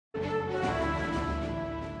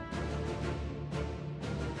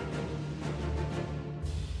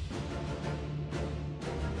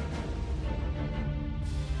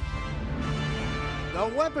A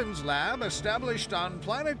weapons lab established on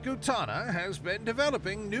planet Gutana has been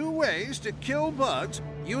developing new ways to kill bugs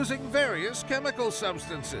using various chemical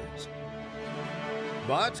substances.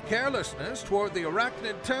 But carelessness toward the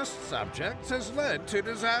arachnid test subjects has led to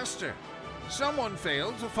disaster. Someone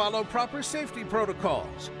failed to follow proper safety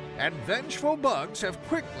protocols, and vengeful bugs have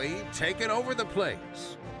quickly taken over the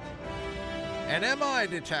place. An MI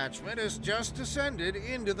detachment has just descended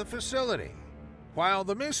into the facility. While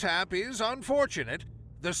the mishap is unfortunate,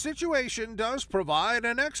 the situation does provide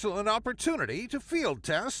an excellent opportunity to field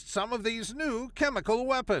test some of these new chemical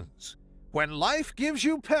weapons. When life gives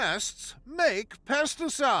you pests, make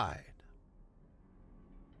pesticide.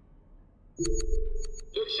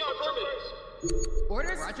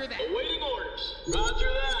 Orders? Roger that. Awaiting orders. Roger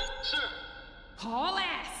that, sir. Haul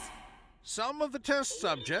ass. Some of the test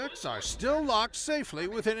subjects are still locked safely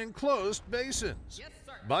within enclosed basins. Yes,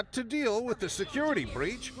 sir. But to deal with the security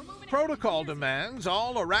breach, protocol demands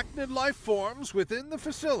all arachnid life forms within the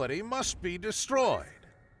facility must be destroyed.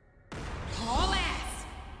 Haul ass.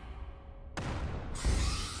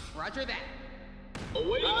 Roger that.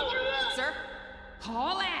 Awaiting Roger that. Sir.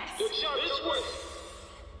 Haul ass. Good shot this way.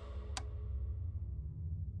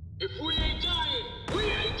 If we ain't dying, we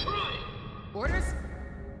ain't trying. Orders?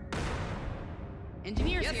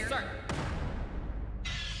 Engineers here. Yes, sir.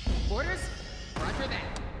 Orders? Roger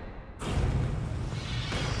that.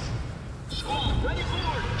 Squad, ready for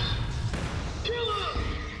orders. Kill him!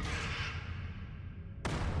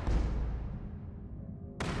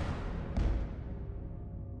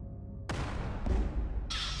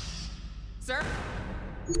 Sir?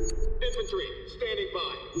 Infantry, standing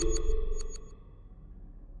by.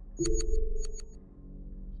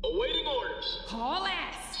 Awaiting orders. Haul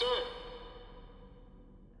ass. Sir.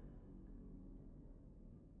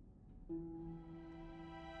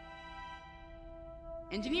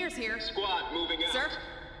 Engineers here. Squad moving out. Sir?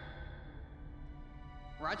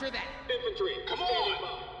 Roger that. Infantry, come on! By.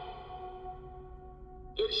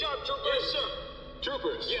 Look sharp, troopers. Yes, sir.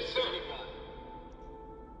 Troopers. Yes, sir.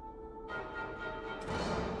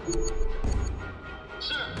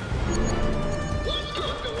 Sir. Let's go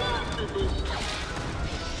the line, troopers.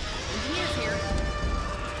 Engineers here.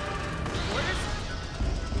 Orders?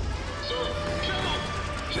 Sir, kill him!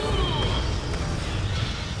 Kill him!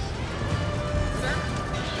 Sir?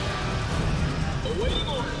 Awaiting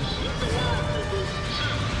orders. Let the line, troopers.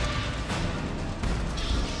 Sir.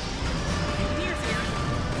 Engineers here.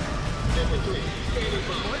 Infantry, standing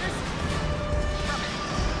by. Orders? Affirmative.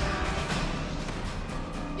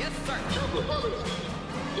 Yes, sir. Trooper, affirmative.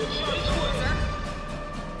 Good shot this way. Sir?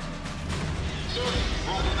 Sir,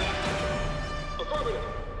 roger that. Affirmative.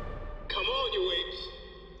 Come on, you apes.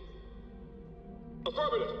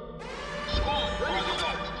 Affirmative. Squad, ready for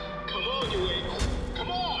that. Come on, you apes. Come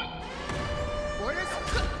on. Orders?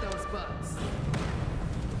 Cook those bugs.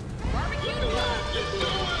 Barbecue Look alive. bugs. Let's do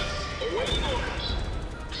it. Awaiting orders.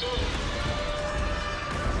 Sir.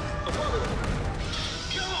 Affirmative.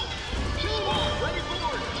 Kill him. Kill him. Squad, ready for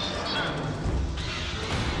orders. Sir.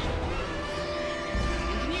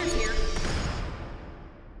 Engineers here.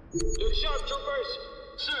 Look sharp, troopers.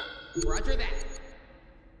 Sir. Roger that.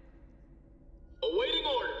 Awaiting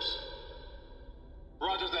orders.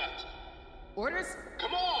 Roger that. Orders?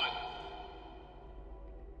 Come on!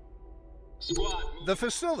 Squad. The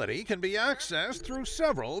facility can be accessed through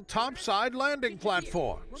several topside landing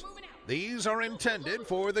platforms. We're moving out. These are intended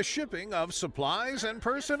for the shipping of supplies and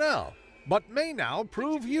personnel, but may now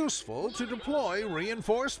prove useful to deploy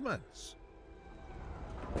reinforcements.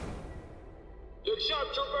 Look sharp,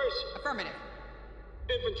 troopers. Affirmative.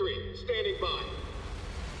 Infantry, standing by.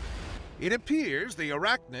 It appears the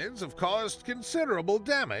arachnids have caused considerable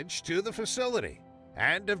damage to the facility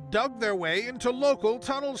and have dug their way into local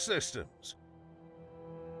tunnel systems.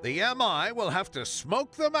 The MI will have to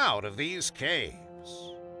smoke them out of these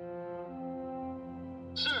caves.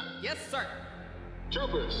 Sir. Yes, sir.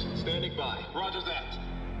 Troopers, standing by. Roger that.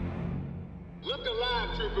 Look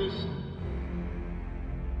alive, troopers.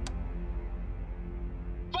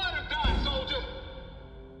 Fight or die, soldier.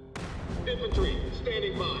 Infantry,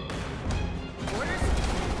 standing by. Orders?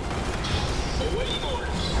 Awaiting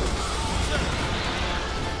orders. Sir.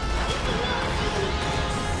 Look alive, troopers.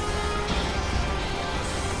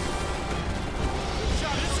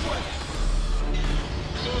 Shot this way.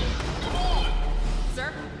 Sir, come on. Sir?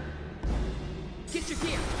 Get your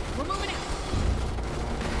gear. We're moving out.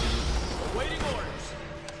 Awaiting orders.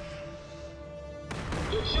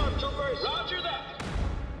 Look sharp, troopers. Roger that.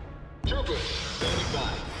 Troopers, standing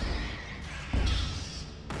by.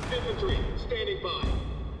 Infantry, standing by.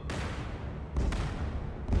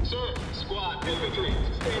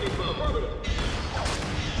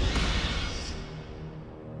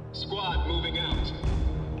 Squad moving out.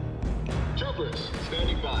 Troopers,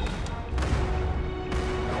 standing by.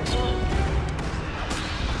 Sir.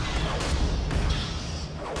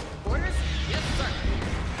 Orders? Yes, sir.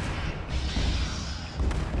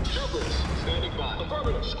 Troopers, standing by.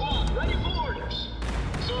 Affirmative. Squad, ready for orders.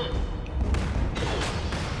 Sir.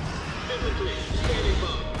 Infantry, standing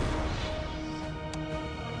by.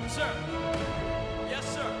 Sir. Yes,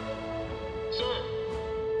 sir. Sir.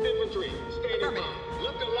 Infantry, standing by.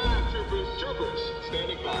 Look alive, troopers. Troopers,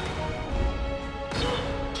 standing by. Sir.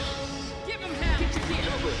 Give him hell. Get your gear.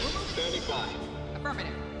 Troopers, standing by.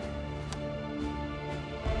 Affirmative.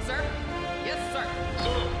 Sir? Yes, sir.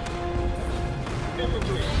 Sir.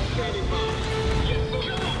 Infantry, standing by. Yes,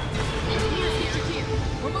 sir. Here.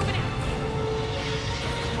 We're moving out.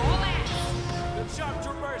 All ass. Good shot,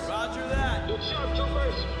 troopers. Roger that. Good shot,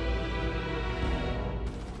 troopers.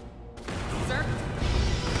 Sir?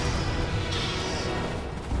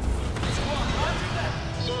 Squad, roger that.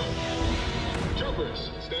 Sir. Troopers,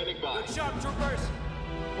 standing by. Good shot, troopers.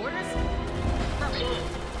 Orders? Sir. Affirmative.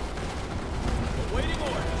 Awaiting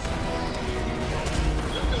orders.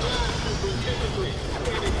 Look alive, troopers. Infantry,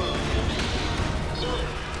 standing by. Sir.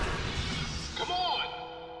 Come on.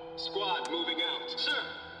 Squad moving out. Sir.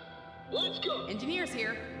 Let's go. Engineers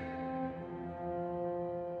here.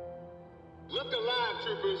 Look alive,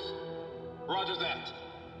 troopers. Roger that.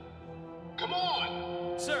 Come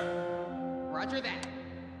on. Sir. Roger that.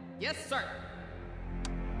 Yes, sir.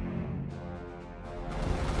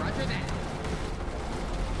 Roger that.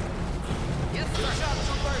 Yes, Good sir. shot,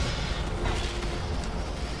 troopers.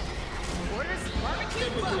 Orders? Barbecue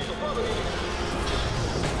Infantry, buck. affirmative.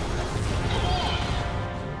 Come on.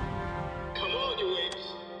 Come on, you apes.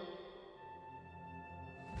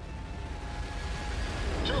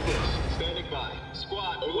 Troopers, standing by.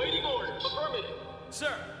 Squad, awaiting orders. Affirmative.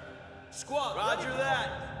 Sir. Squad, roger that.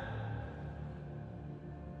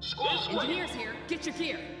 Squad, Engineers here. Get your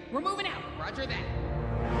gear. We're moving out. Roger that.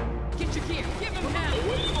 Get your gear. Give him hell.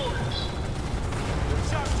 awaiting orders. Good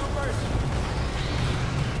shot, troopers.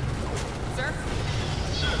 Sir?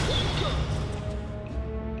 Sir, let's go.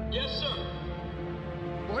 Yes, sir.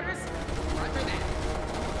 Orders? Roger that.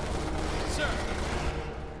 Sir.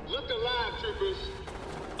 Look alive, troopers.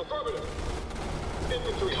 Affirmative.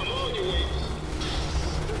 Infantry, come on, you apes.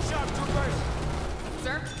 Good shot, troopers.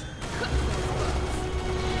 Sir? Cut those bugs.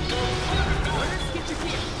 Sir, Orders? Get your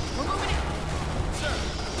gear. We're moving out. Sir.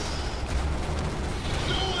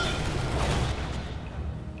 do it.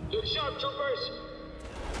 Look sharp, troopers.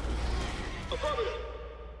 Affirmative.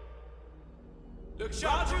 Good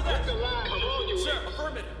shot, Look troopers. alive. Come on, you Sir, apes.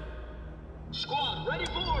 affirmative. Squad, ready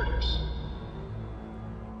for orders.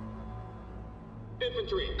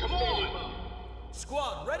 Infantry, come on.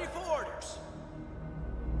 Squad, ready for orders.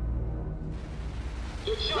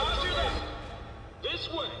 Look sharp, troopers. This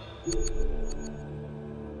way.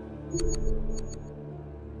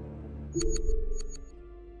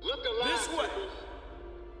 Look alive, This way. troopers.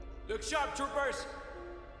 Look sharp, troopers.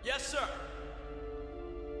 Yes, sir.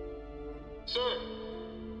 Sir,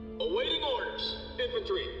 awaiting orders.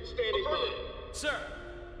 Infantry, standing by. Sir.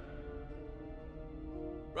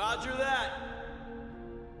 Roger that.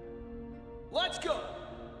 Let's go.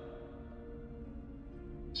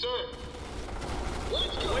 Sir,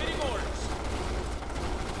 let's go. Waiting orders.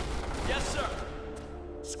 Yes, sir.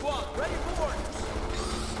 Squad, ready for orders.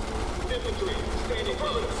 Infantry, standing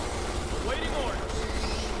by. Waiting orders.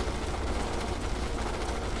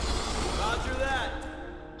 Roger that.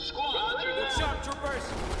 Squad, Roger ready that. for Sharp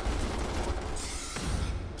troopers.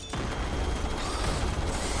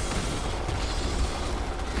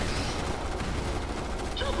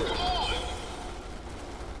 Troopers, come on.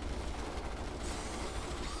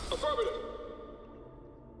 Affirmative.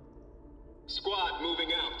 Squad moving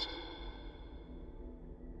out.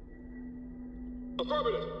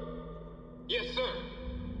 Affirmative. Yes, sir.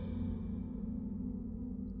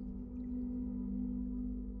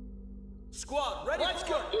 Squad, ready Let's for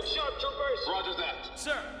go. orders. Look sharp, troopers. Roger that.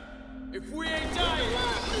 Sir, if we ain't Look dying,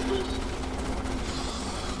 alive, troopers.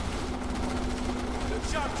 look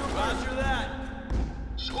sharp troopers. Roger that.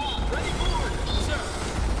 Squad, ready for orders. Sir.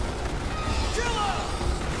 Kill him!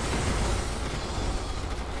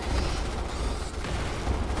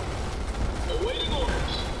 Awaiting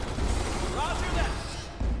orders. Roger that.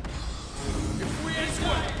 If we ain't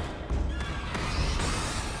dying,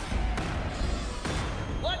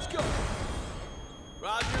 let's go.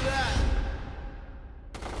 Roger that.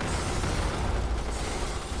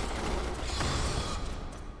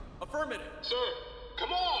 Affirmative. Sir,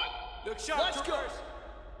 come on. Look sharp, Let's go. troopers.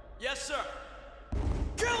 Yes, sir.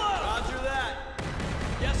 Kill him! Roger that.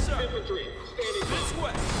 Yes, sir. Infantry, standing by. This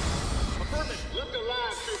way.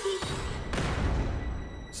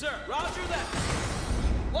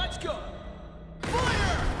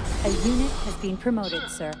 unit has been promoted,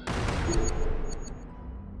 sir.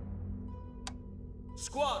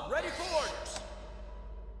 Squad, ready for orders.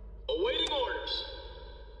 Awaiting orders.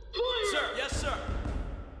 Fire! Sir, yes, sir.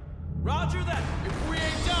 Roger that. If we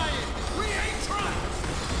ain't dying, we ain't trying.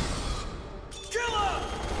 Kill him!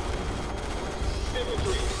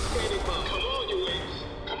 Infantry, standing by. Come on, you apes.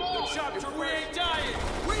 Come on! Sharp If we ain't dying,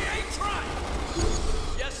 we ain't trying.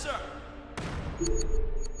 Yes, sir.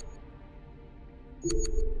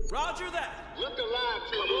 Roger that. Look alive,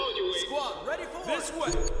 come on, you apes. Squad, ready for this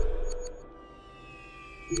way.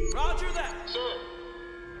 Roger that. Sir.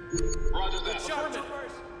 Roger that. Sharp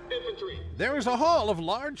troopers. Infantry. There is a hall of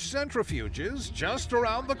large centrifuges just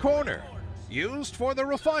around the corner, used for the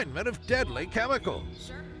refinement of deadly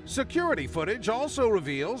chemicals. Security footage also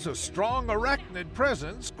reveals a strong arachnid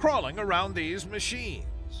presence crawling around these machines.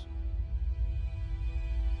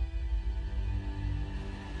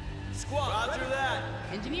 Squad, roger that.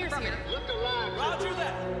 Engineers here. Look alive, Roger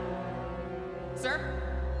that. Sir?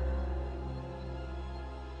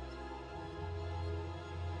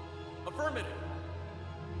 Affirmative.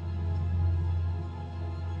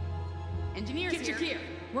 Engineers here. Get your gear.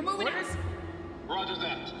 We're moving out. Roger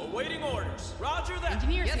that. Awaiting orders. Roger that.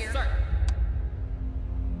 Engineers Yes, here. sir.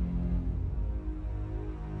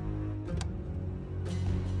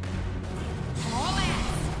 All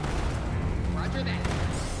ass. Roger that.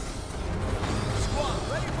 Squad,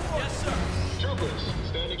 ready for orders. Yes, sir. Troopers,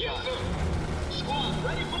 standing by. Yes, sir. Squad,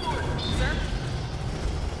 ready for orders. Sir?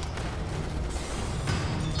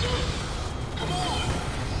 Sir. Come on.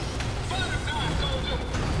 Fire time, soldier.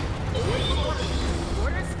 Awaiting orders.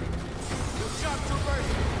 Orders? Sharp troopers.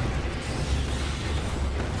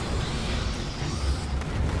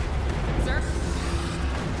 Sir?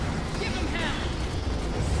 Give him hell.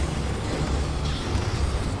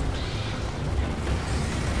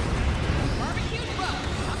 Barbecue bow.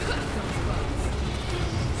 I'll cook those bows.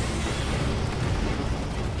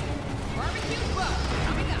 Barbecue bow.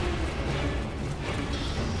 Coming up.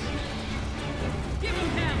 Give him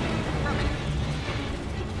hell. Affirmative.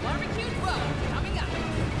 Barbecue bow. Coming up.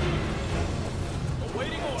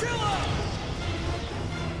 Awaiting orders. Kill him!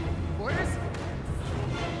 Orders?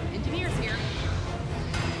 Engineers here.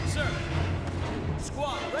 Sir.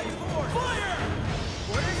 Squad, ready for orders. Fire!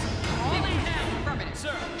 Orders? All in hell. Affirmative.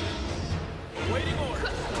 Sir. Awaiting orders.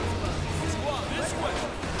 Cook those bows. Squad, this way.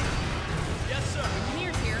 Yes, sir.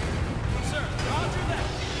 Engineers here. Sir, roger that.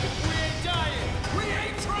 If we ain't dying, we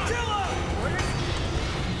ain't trying. Kill him! Orders?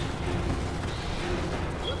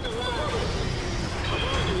 Look alive. Come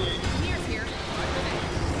on, you apes. Engineers here. Roger that.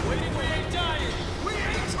 Waiting, we ain't dying. We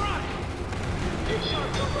ain't trying. Get sharp,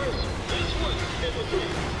 troopers. This way. Infantry,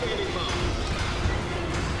 standing by.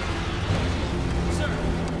 Sir.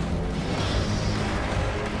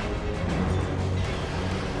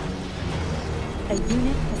 A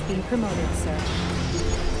unit has been promoted, sir.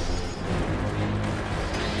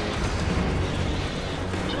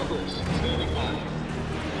 Troopers, standing by.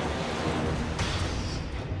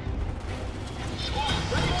 Squad,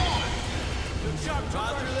 ready on. Sharp,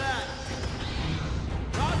 roger that.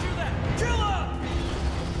 Roger that. Kill him!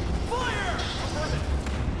 Fire!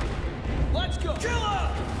 Affirmative. Let's go. Kill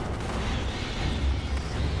him!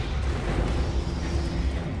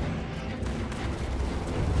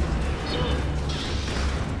 Sir.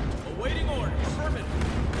 Awaiting orders. Affirmative.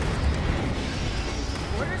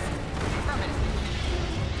 Orders? Affirmative.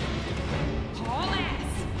 Haul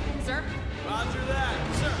ass. Sir? Roger that.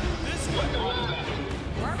 Sir, this way. Roger that.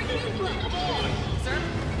 Barbecue Infantry, blow. come on. Sir?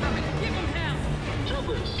 Affirmative. Give him hell.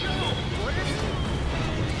 Troopers, go. Orders?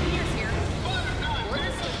 Engineers here. Fire time,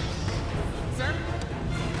 Orders? soldier. Sir?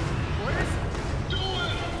 Orders? Do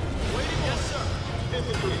it. Waiting. Yes, sir.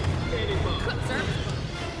 Infantry, standing by. Cook, sir.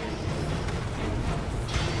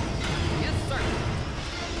 Yes, sir.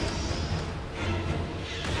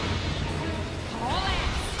 Haul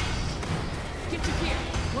ass. Get your gear.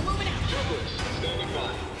 We're moving out. Troopers, standing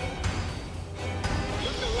by.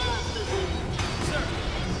 Look alive, troopers. Sir.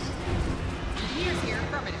 Engineers here.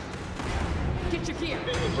 Affirmative. Get your gear.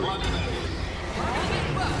 Infantry, roger that.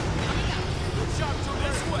 Barbecue bow. Coming up. Sharp to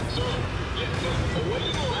this way. Sir, yes, sir.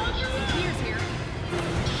 Awaiting orders. Roger that. Engineers here.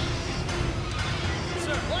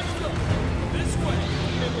 Sir, let's go. This way.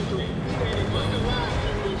 Infantry, standing by. Look alive,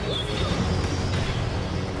 troopers. Let's go.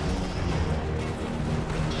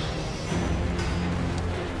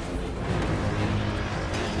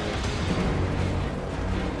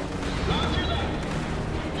 Roger that.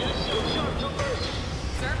 Yes, sir. Sharp troopers.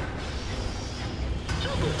 Sir?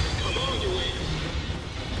 Troopers, come on, you apes.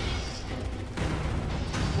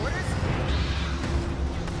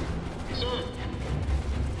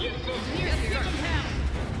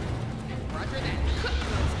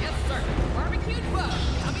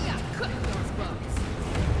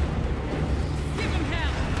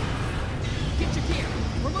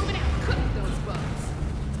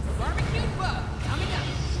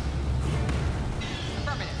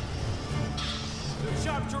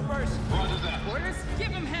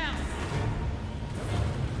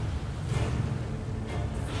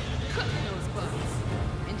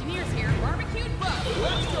 big bug.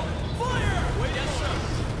 Let's go! Fire! Wait, yes, sir.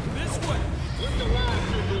 This way. Look alive,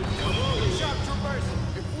 troopers. Come on, you Starship Troopers,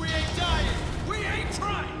 if we ain't dying, we ain't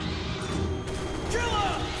trying! Kill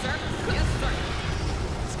 'em! Sir? Yes, sir.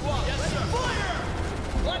 Squad, yes, sir. Fire!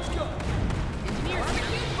 Let's go! Engineers here.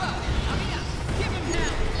 Big bug. Coming up. Give him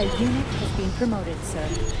hell. A unit has been promoted, sir.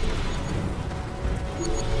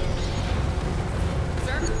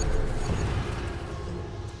 Sir?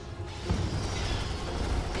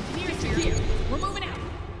 Engineers here. We're moving out.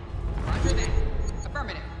 Roger that.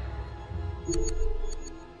 Affirmative.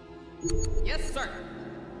 Yes, sir.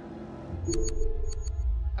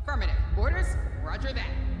 Affirmative. Orders? Roger that.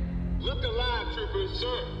 Look alive, troopers,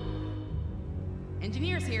 sir.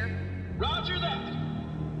 Engineers here. Roger that.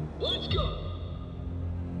 Let's go.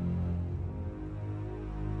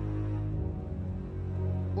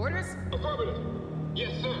 Orders? Affirmative.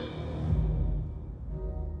 Yes, sir.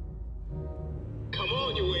 Come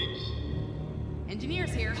on, you apes.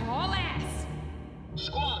 Engineers here. Haul ass.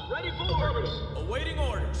 Squad, ready for orders. Awaiting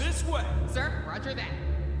orders. This way. Sir, roger that.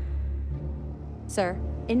 Sir,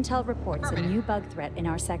 intel reports a Affirmative. new bug threat in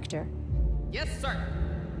our sector. Yes, sir.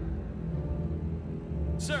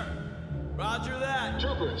 Sir, roger that.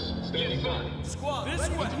 Troopers, standing by. Squad, this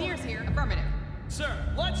way. Engineers here. Affirmative. Sir,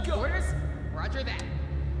 let's go. Orders? Roger that.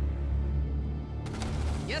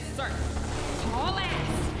 Yes, sir. Haul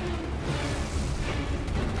ass.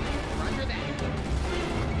 Roger that.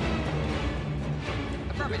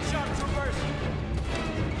 Affirmative. Starship Troopers.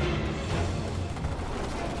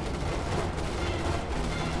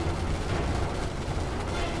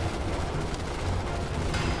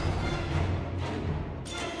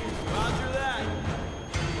 Roger that.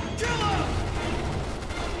 Kill 'em!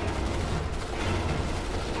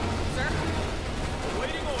 Sir?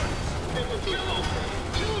 Awaiting orders. Infantry. Kill 'em.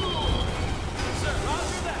 Sir,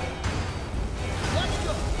 roger that. Let's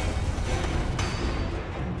go.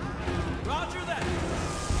 Roger that.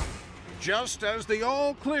 Just as the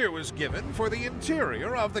all-clear was given for the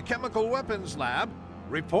interior of the chemical weapons lab,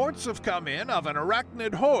 reports have come in of an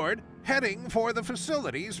arachnid horde heading for the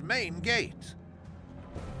facility's main gate.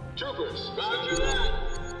 Troopers, roger that.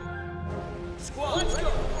 Squad, let's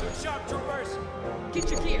go. Starship Troopers.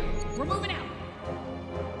 Get your gear. We're moving out.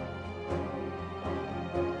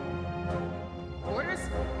 Orders?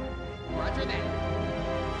 Roger that.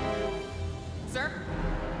 Sir?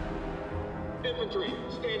 Infantry,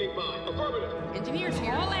 standing by. Affirmative. Engineers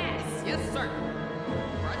here. Haul ass. Yes, sir.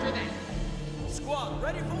 Roger that. Squad,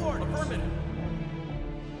 ready for orders. Affirmative.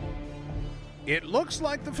 It looks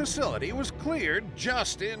like the facility was cleared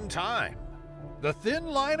just in time. The thin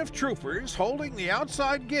line of troopers holding the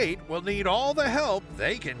outside gate will need all the help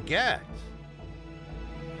they can get.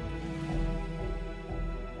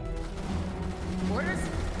 Orders?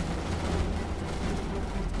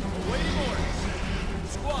 Awaiting orders.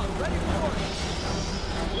 Squad, ready for orders.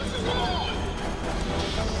 Listen, come on.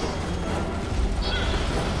 Sir.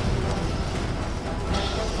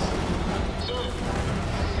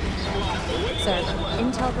 Squad, awaiting Sir, orders.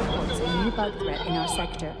 intel reports a new bug threat in our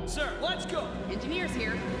sector. Sir, let's go. Engineers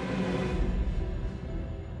here.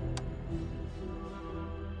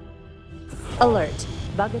 Alert.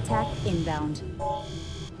 Bug attack inbound.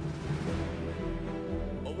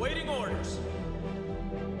 Awaiting orders.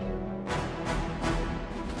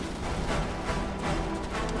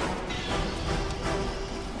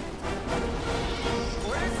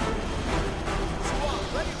 Orders? Squad,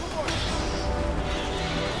 ready for orders.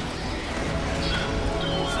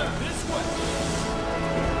 Sir, this way.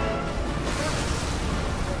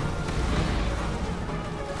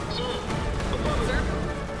 Sir. Sir?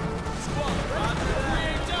 Squad, roger that. We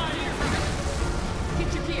ain't dying. Get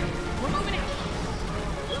your gear. We're moving out.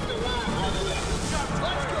 Look alive, roger that.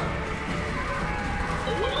 Let's go.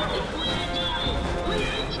 Awaiting. We ain't dying. We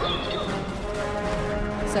ain't trying.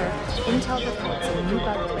 Sir, intel reports a new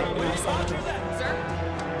bug threat in our Roger sector. that. Sir?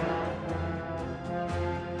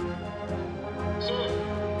 Sir.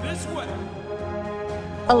 This way.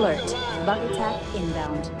 Alert. Bug attack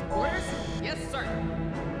inbound. Orders? Yes, sir.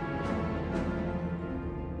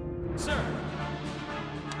 Sir.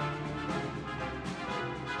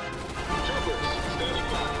 Troopers, standing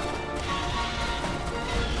by.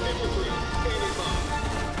 Infantry, standing by.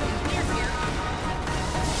 Engineers here.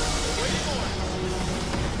 Waiting orders.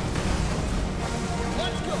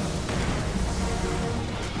 Let's go.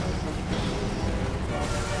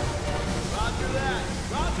 Roger that.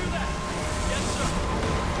 Roger that. Yes, sir.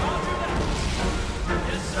 Roger that.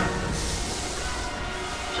 Yes, sir.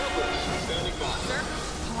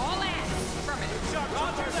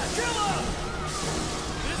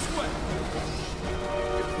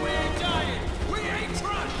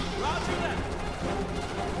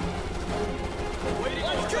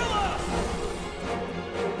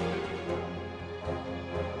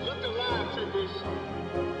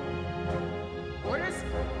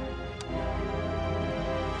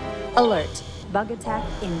 Alert. Bug attack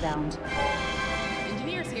inbound.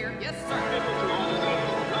 Engineers here. Yes, sir. Infantry on the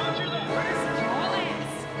left. Roger that. Orders, all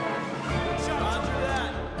hands. Roger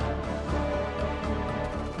that.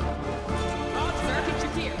 Sir, get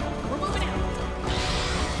your gear. We're moving out.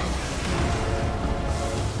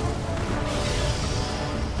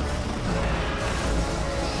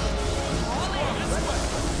 All hands.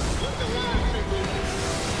 Look alive, troopers.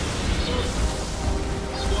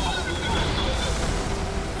 Squad 9.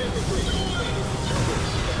 Infantry.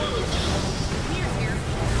 Troopers. Engineers here.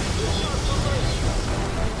 Sharp troopers.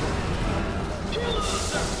 Kill us.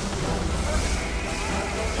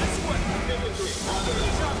 This way. Infantry on the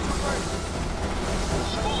left. Sharp troopers.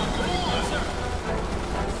 Squad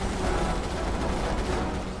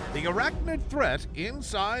 1. The arachnid threat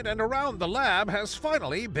inside and around the lab has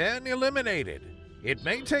finally been eliminated. It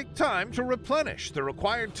may take time to replenish the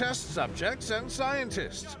required test subjects and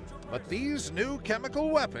scientists, but these new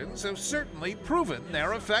chemical weapons have certainly proven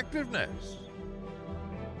their effectiveness.